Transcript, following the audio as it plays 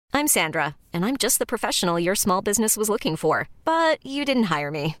I'm Sandra, and I'm just the professional your small business was looking for. But you didn't hire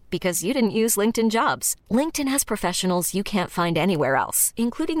me because you didn't use LinkedIn Jobs. LinkedIn has professionals you can't find anywhere else,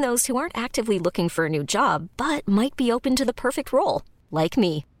 including those who aren't actively looking for a new job, but might be open to the perfect role, like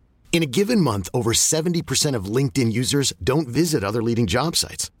me. In a given month, over 70% of LinkedIn users don't visit other leading job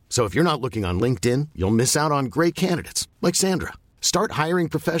sites. So if you're not looking on LinkedIn, you'll miss out on great candidates like Sandra. Start hiring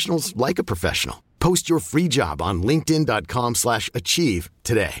professionals like a professional. Post your free job on linkedin.com/achieve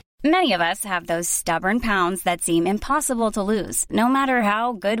today. Many of us have those stubborn pounds that seem impossible to lose, no matter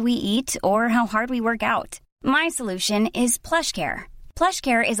how good we eat or how hard we work out. My solution is PlushCare.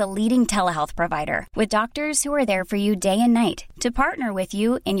 PlushCare is a leading telehealth provider with doctors who are there for you day and night to partner with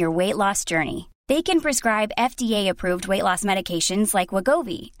you in your weight loss journey. They can prescribe FDA-approved weight loss medications like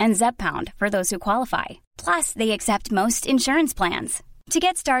Wegovy and Zepbound for those who qualify. Plus, they accept most insurance plans. To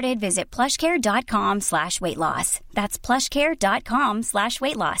get started, visit plushcare.com/weightloss. That's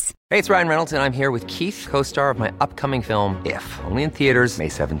plushcare.com/weightloss. Hey, it's Ryan Reynolds, and I'm here with Keith, co-star of my upcoming film, If, only in theaters May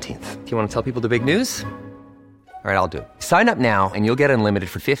 17th. Do you want to tell people the big news? All right, I'll do it. Sign up now and you'll get unlimited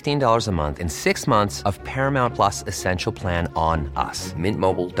for $15 a month and 6 months of Paramount Plus Essential Plan on us.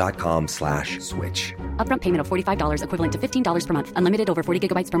 MintMobile.com/switch. Upfront payment of $45 equivalent to $15 per month. Unlimited over 40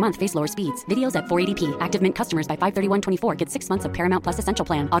 gigabytes per month. Face lower speeds. Videos at 480p. Active Mint customers by 531.24 get 6 months of Paramount Plus Essential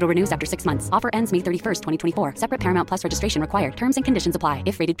Plan. Auto renews after 6 months. Offer ends May 31st, 2024. Separate Paramount Plus registration required. Terms and conditions apply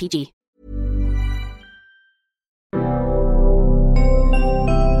if rated PG.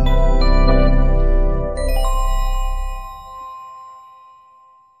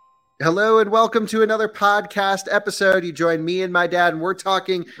 Hello and welcome to another podcast episode. You join me and my dad, and we're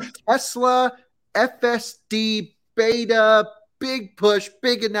talking Tesla FSD beta, big push,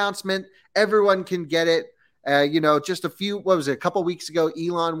 big announcement. Everyone can get it. Just a couple weeks ago,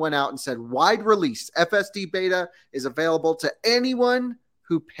 Elon went out and said wide release FSD beta is available to anyone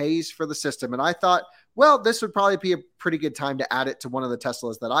who pays for the system. And I thought, well, this would probably be a pretty good time to add it to one of the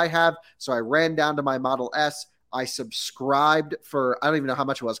Teslas that I have. So I ran down to my Model S. I subscribed for, I don't even know how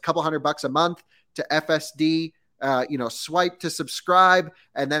much it was, a couple $100 a month to FSD, swipe to subscribe.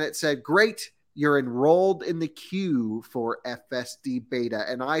 And then it said, great, you're enrolled in the queue for FSD beta.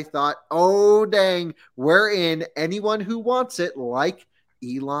 And I thought, oh, dang, we're in. Anyone who wants it, like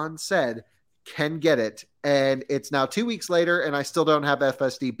Elon said, can get it. And it's now 2 weeks later, and I still don't have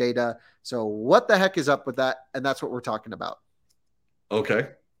FSD beta. So what the heck is up with that? And that's what we're talking about. Okay.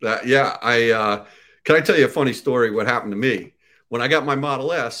 Can I tell you a funny story? What happened to me when I got my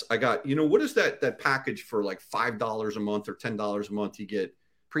Model S? I got, what is that package for like $5 a month or $10 a month? You get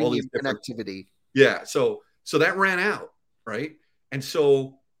premium connectivity. Yeah. So that ran out. Right. And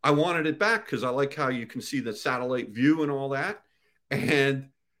so I wanted it back because I like how you can see the satellite view and all that. And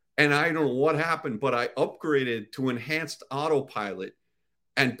I don't know what happened, but I upgraded to enhanced autopilot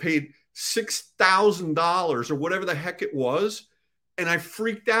and paid $6,000 or whatever the heck it was. And I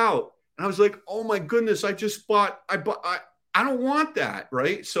freaked out. And I was like, oh my goodness, I don't want that,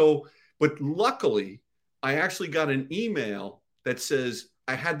 right? So, but luckily, I actually got an email that says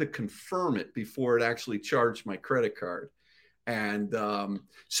I had to confirm it before it actually charged my credit card. And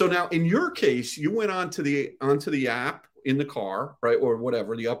so now in your case, you went onto the app in the car, right? Or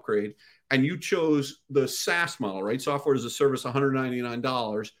whatever, the upgrade, and you chose the SaaS model, right? Software as a service,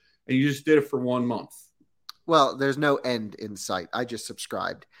 $199, and you just did it for 1 month. Well, there's no end in sight. I just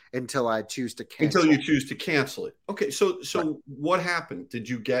subscribed until I choose to cancel. Until you choose to cancel it. Okay, so what happened? Did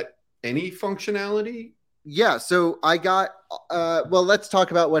you get any functionality? Yeah, so I got let's talk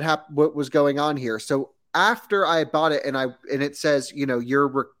about what was going on here. So after I bought it and it says,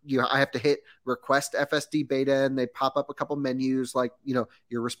 I have to hit request FSD beta, and they pop up a couple menus like, you're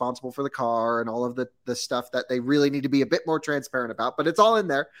responsible for the car and all of the stuff that they really need to be a bit more transparent about, but it's all in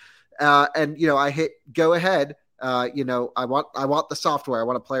there. I hit go ahead. I want the software. I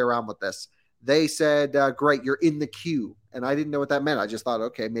want to play around with this. They said, great, you're in the queue. And I didn't know what that meant. I just thought,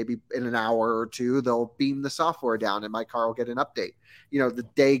 okay, maybe in an hour or two, they'll beam the software down and my car will get an update. The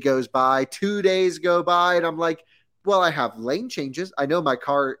day goes by, 2 days go by, and I'm like, well, I have lane changes. I know my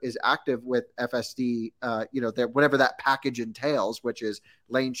car is active with FSD, whatever that package entails, which is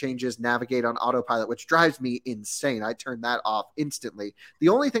lane changes, navigate on autopilot, which drives me insane. I turn that off instantly. The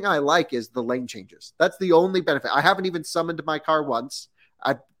only thing I like is the lane changes. That's the only benefit. I haven't even summoned my car once.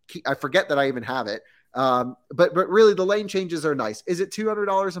 I forget that I even have it. But really the lane changes are nice. Is it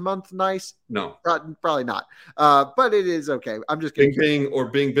 $200 a month nice? No, probably not. But it is okay. I'm just kidding.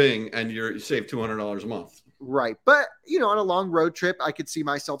 Bing Bing, and you save $200 a month. Right. But, on a long road trip, I could see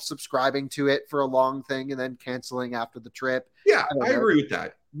myself subscribing to it for a long thing and then canceling after the trip. Yeah, I agree with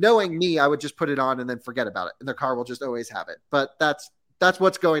that. Knowing me, I would just put it on and then forget about it. And the car will just always have it. But that's That's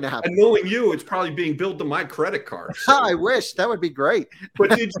what's going to happen. And knowing you, it's probably being billed to my credit card. So. I wish. That would be great. But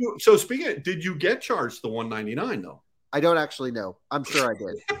did you? So speaking of, did you get charged the $199 though? I don't actually know. I'm sure I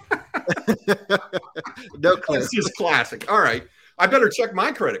did. No clue. This is classic. All right. I better check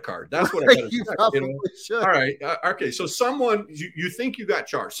my credit card. That's what I better You check. probably should. All right. Okay. So someone, you think you got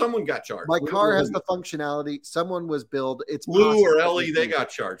charged. Someone got charged. My car has the functionality. Someone was billed. It's Lou or possible. Ellie, they got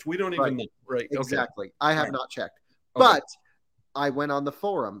charged. We don't even know. Right. Exactly. Okay. I have not checked. Okay. But I went on the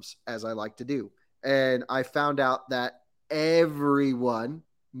forums, as I like to do, and I found out that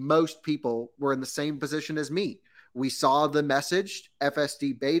most people were in the same position as me. We saw the message,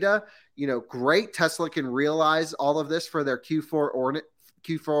 FSD beta, great. Tesla can realize all of this for their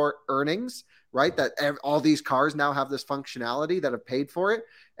Q4 earnings, right? That all these cars now have this functionality that have paid for it.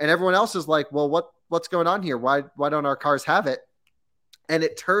 And everyone else is like, well, what's going on here? Why don't our cars have it? And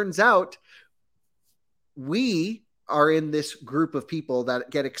it turns out we are in this group of people that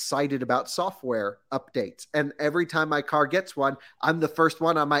get excited about software updates. And every time my car gets one, I'm the first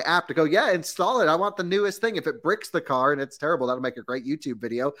one on my app to go, yeah, install it. I want the newest thing. If it bricks the car and it's terrible, that'll make a great YouTube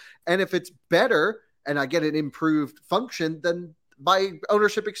video. And if it's better and I get an improved function, then my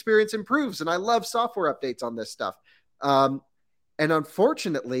ownership experience improves. And I love software updates on this stuff. And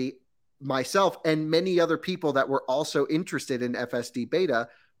unfortunately, myself and many other people that were also interested in FSD beta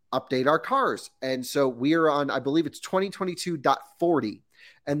update our cars. And so we're on, I believe it's 2022.40,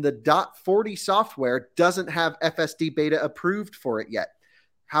 and the .40 software doesn't have FSD beta approved for it yet.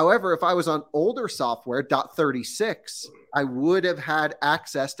 However, if I was on older software, .36, I would have had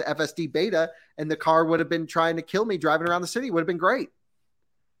access to FSD beta, and the car would have been trying to kill me driving around the city. It would have been great.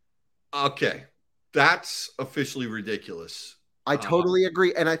 Okay. That's officially ridiculous. I totally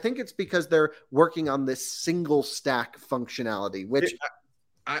agree. And I think it's because they're working on this single stack functionality, which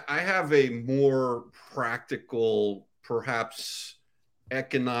I have a more practical, perhaps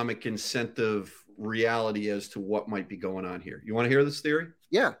economic incentive reality as to what might be going on here. You want to hear this theory?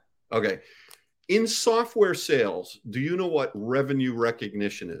 Yeah. Okay. In software sales, do you know what revenue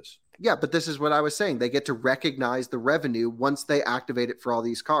recognition is? Yeah, but this is what I was saying. They get to recognize the revenue once they activate it for all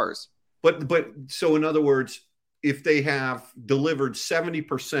these cars. But so in other words, if they have delivered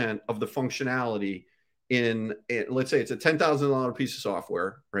 70% of the functionality in let's say it's a $10,000 piece of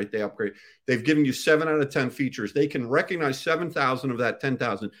software, right? They upgrade. They've given you 7 out of 10 features. They can recognize 7,000 of that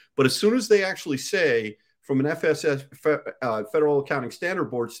 10,000. But as soon as they actually say, from an FSS, Federal Accounting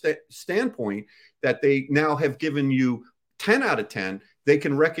Standard Board standpoint, that they now have given you 10 out of 10, they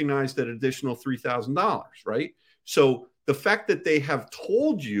can recognize that additional $3,000, right? So the fact that they have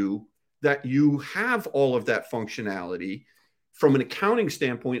told you that you have all of that functionality from an accounting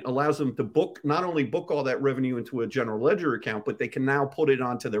standpoint allows them to not only book all that revenue into a general ledger account, but they can now put it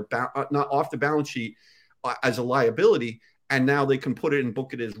onto their not off the balance sheet as a liability. And now they can put it and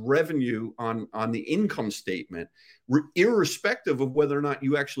book it as revenue on the income statement, irrespective of whether or not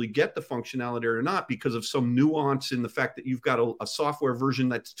you actually get the functionality or not, because of some nuance in the fact that you've got a software version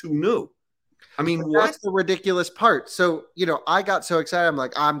that's too new. I mean, that's the ridiculous part. So, I got so excited. I'm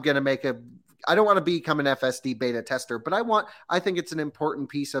like, I don't want to become an FSD beta tester, but I think it's an important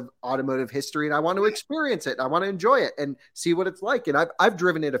piece of automotive history, and I want to experience it. I want to enjoy it and see what it's like. And I've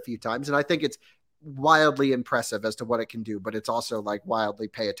driven it a few times, and I think it's wildly impressive as to what it can do, but it's also like wildly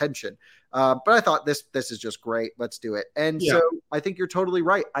pay attention. But I thought this is just great. Let's do it. And so I think you're totally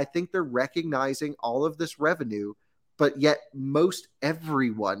right. I think they're recognizing all of this revenue, but yet most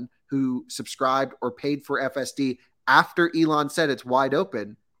everyone who subscribed or paid for FSD after Elon said it's wide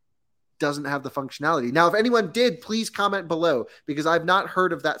open doesn't have the functionality. Now, if anyone did, please comment below, because I've not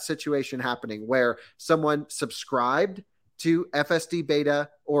heard of that situation happening where someone subscribed to FSD beta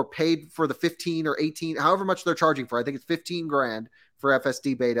or paid for the 15 or 18, however much they're charging for. I think it's 15 grand for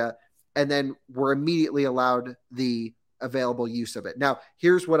FSD beta, and then were immediately allowed the available use of it. Now,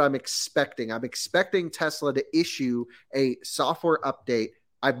 here's what I'm expecting. I'm expecting Tesla to issue a software update.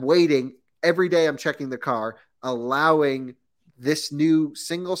 I'm waiting every day. I'm checking the car, allowing this new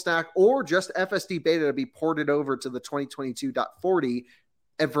single stack or just FSD beta to be ported over to the 2022.40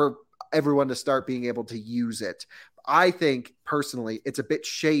 and for everyone to start being able to use it. I think personally, it's a bit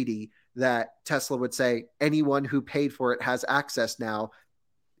shady that Tesla would say anyone who paid for it has access now.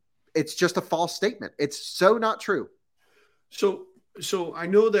 It's just a false statement. It's so not true. So I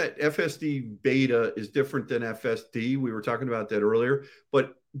know that FSD beta is different than FSD. We were talking about that earlier,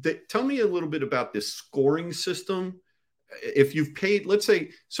 but tell me a little bit about this scoring system. If you've paid, let's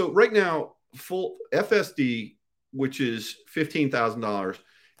say, so right now, full FSD, which is $15,000,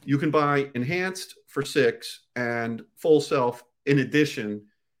 you can buy enhanced for $6 and full self in addition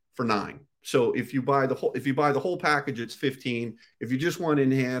for $9. So if you buy the whole package, it's 15. If you just want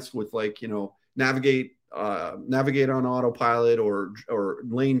enhanced with like, navigate on autopilot or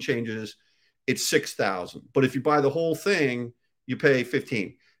lane changes, it's 6,000. But if you buy the whole thing, you pay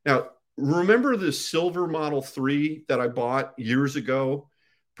 15. Now, remember the silver Model 3 that I bought years ago,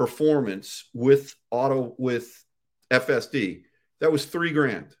 performance with FSD? That was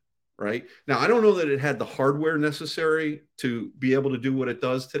 $3,000, right? Now, I don't know that it had the hardware necessary to be able to do what it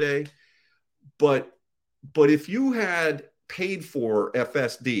does today, but if you had paid for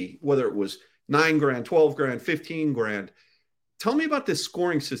FSD, whether it was $9,000, $12,000, $15,000, tell me about this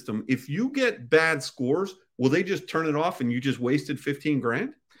scoring system. If you get bad scores, will they just turn it off and you just wasted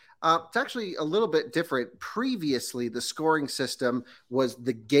 $15,000? It's actually a little bit different. Previously, the scoring system was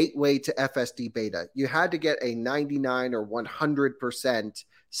the gateway to FSD beta. You had to get a 99 or 100%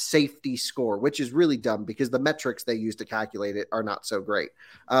 safety score, which is really dumb because the metrics they use to calculate it are not so great.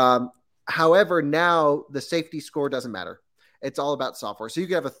 However, now the safety score doesn't matter. It's all about software. So you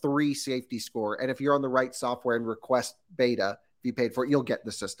can have a 3 safety score, and if you're on the right software and request beta, if you paid for it, you'll get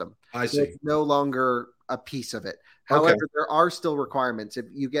the system. I see. So it's no longer a piece of it. However, there are still requirements. If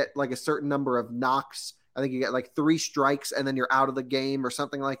you get like a certain number of knocks, I think you get like 3 strikes and then you're out of the game or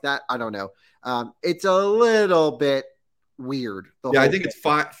something like that. I don't know. It's a little bit weird. I think it's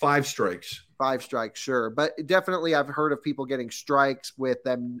 5 strikes. 5 strikes, sure. But definitely I've heard of people getting strikes with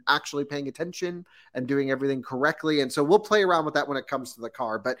them actually paying attention and doing everything correctly. And so we'll play around with that when it comes to the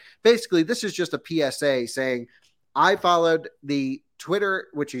car. But basically, this is just a PSA saying I followed the Twitter,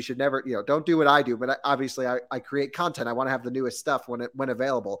 which you should never, don't do what I do. But obviously I create content. I want to have the newest stuff when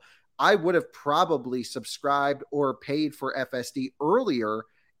available. I would have probably subscribed or paid for FSD earlier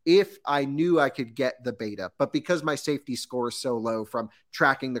if I knew I could get the beta. But because my safety score is so low from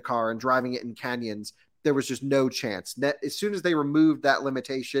tracking the car and driving it in canyons, there was just no chance. As soon as they removed that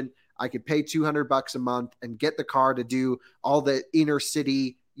limitation, I could pay $200 a month and get the car to do all the inner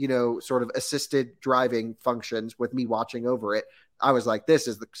city, sort of assisted driving functions with me watching over it. I was like, this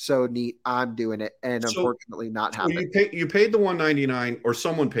is so neat. I'm doing it. And unfortunately not happening. You paid the $199 or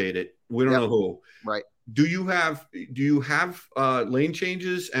someone paid it. We don't know who. Right. Do you have lane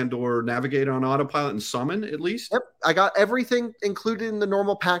changes and or navigate on autopilot and summon at least? Yep. I got everything included in the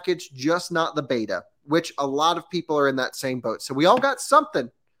normal package, just not the beta, which a lot of people are in that same boat. So we all got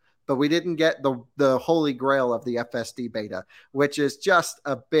something, but we didn't get the holy grail of the FSD beta, which is just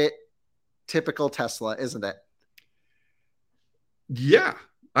a bit typical Tesla, isn't it? Yeah,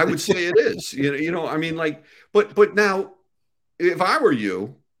 I would say it is. I mean, like, but now if I were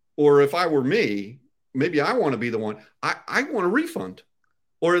you or if I were me, maybe I want to be the one. I want a refund,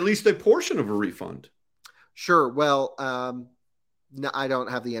 or at least a portion of a refund. Sure. Well, no, I don't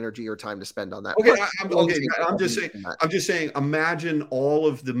have the energy or time to spend on that. Okay. I'm just saying. Imagine all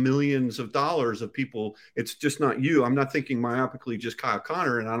of the millions of dollars of people. It's just not you. I'm not thinking myopically, just Kyle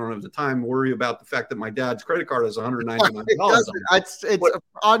Connor, and I don't have the time to worry about the fact that my dad's credit card has $199. It's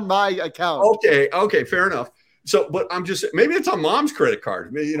on my account. Okay. Fair enough. So, but I'm just maybe it's on mom's credit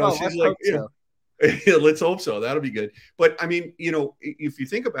card. She's like, let's hope so. That'll be good. But I mean, if you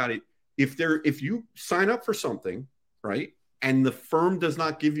think about it, if you sign up for something, right, and the firm does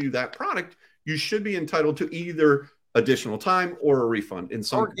not give you that product, you should be entitled to either additional time or a refund in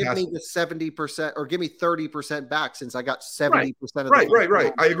some capacity. Or give me the 70% or give me 30% back since I got 70% of the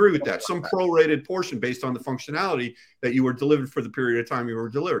Right. I agree with that. Some prorated portion based on the functionality that you were delivered for the period of time you were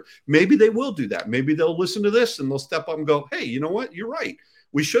delivered. Maybe they will do that. Maybe they'll listen to this and they'll step up and go, hey, you know what? You're right.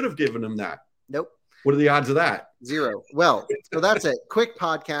 We should have given them that. Nope. What are the odds of that? 0. Well, so that's it. Quick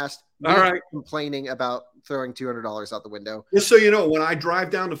podcast. All right. Complaining about throwing $200 out the window. Just so you know, when I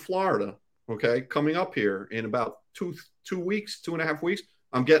drive down to Florida, coming up here in about 2.5 weeks,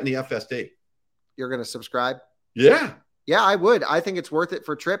 I'm getting the FSD. You're going to subscribe? Yeah. Yeah, I would. I think it's worth it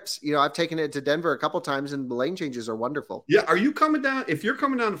for trips. I've taken it to Denver a couple times and the lane changes are wonderful. Yeah. Are you coming down? If you're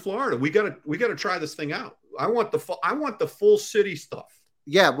coming down to Florida, we gotta try this thing out. I want the full city stuff.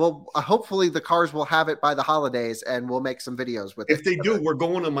 Yeah, well, hopefully the cars will have it by the holidays and we'll make some videos with it. If they do, we're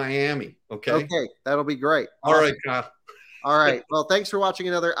going to Miami. Okay, that'll be great. All right, Kyle. All right. Well, thanks for watching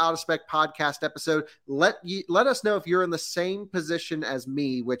another Out of Spec podcast episode. Let us know if you're in the same position as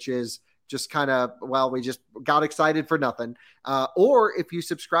me, which is just kind of, we just got excited for nothing. Or if you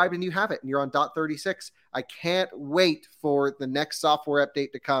subscribed and you have it and you're on .36, I can't wait for the next software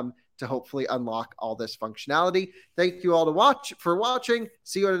update to come to hopefully unlock all this functionality. Thank you all for watching.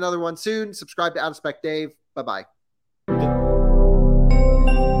 See you on another one soon. Subscribe to Out of Spec Dave. Bye-bye.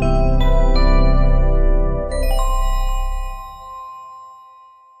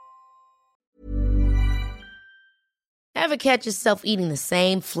 Ever catch yourself eating the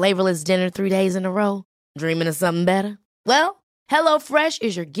same flavorless dinner 3 days in a row? Dreaming of something better? Well, HelloFresh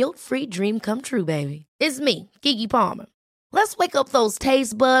is your guilt-free dream come true, baby. It's me, Keke Palmer. Let's wake up those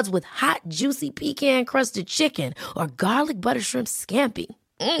taste buds with hot, juicy pecan-crusted chicken or garlic butter shrimp scampi.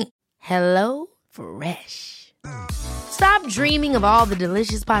 Hello Fresh. Stop dreaming of all the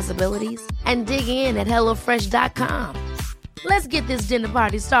delicious possibilities and dig in at HelloFresh.com. Let's get this dinner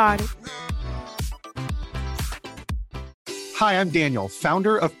party started. Hi, I'm Daniel,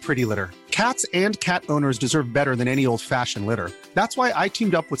 founder of Pretty Litter. Cats and cat owners deserve better than any old-fashioned litter. That's why I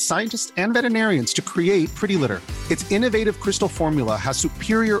teamed up with scientists and veterinarians to create Pretty Litter. Its innovative crystal formula has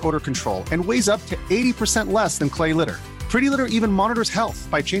superior odor control and weighs up to 80% less than clay litter. Pretty Litter even monitors health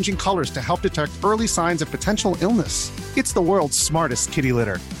by changing colors to help detect early signs of potential illness. It's the world's smartest kitty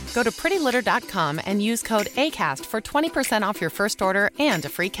litter. Go to prettylitter.com and use code ACAST for 20% off your first order and a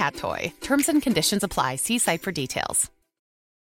free cat toy. Terms and conditions apply. See site for details.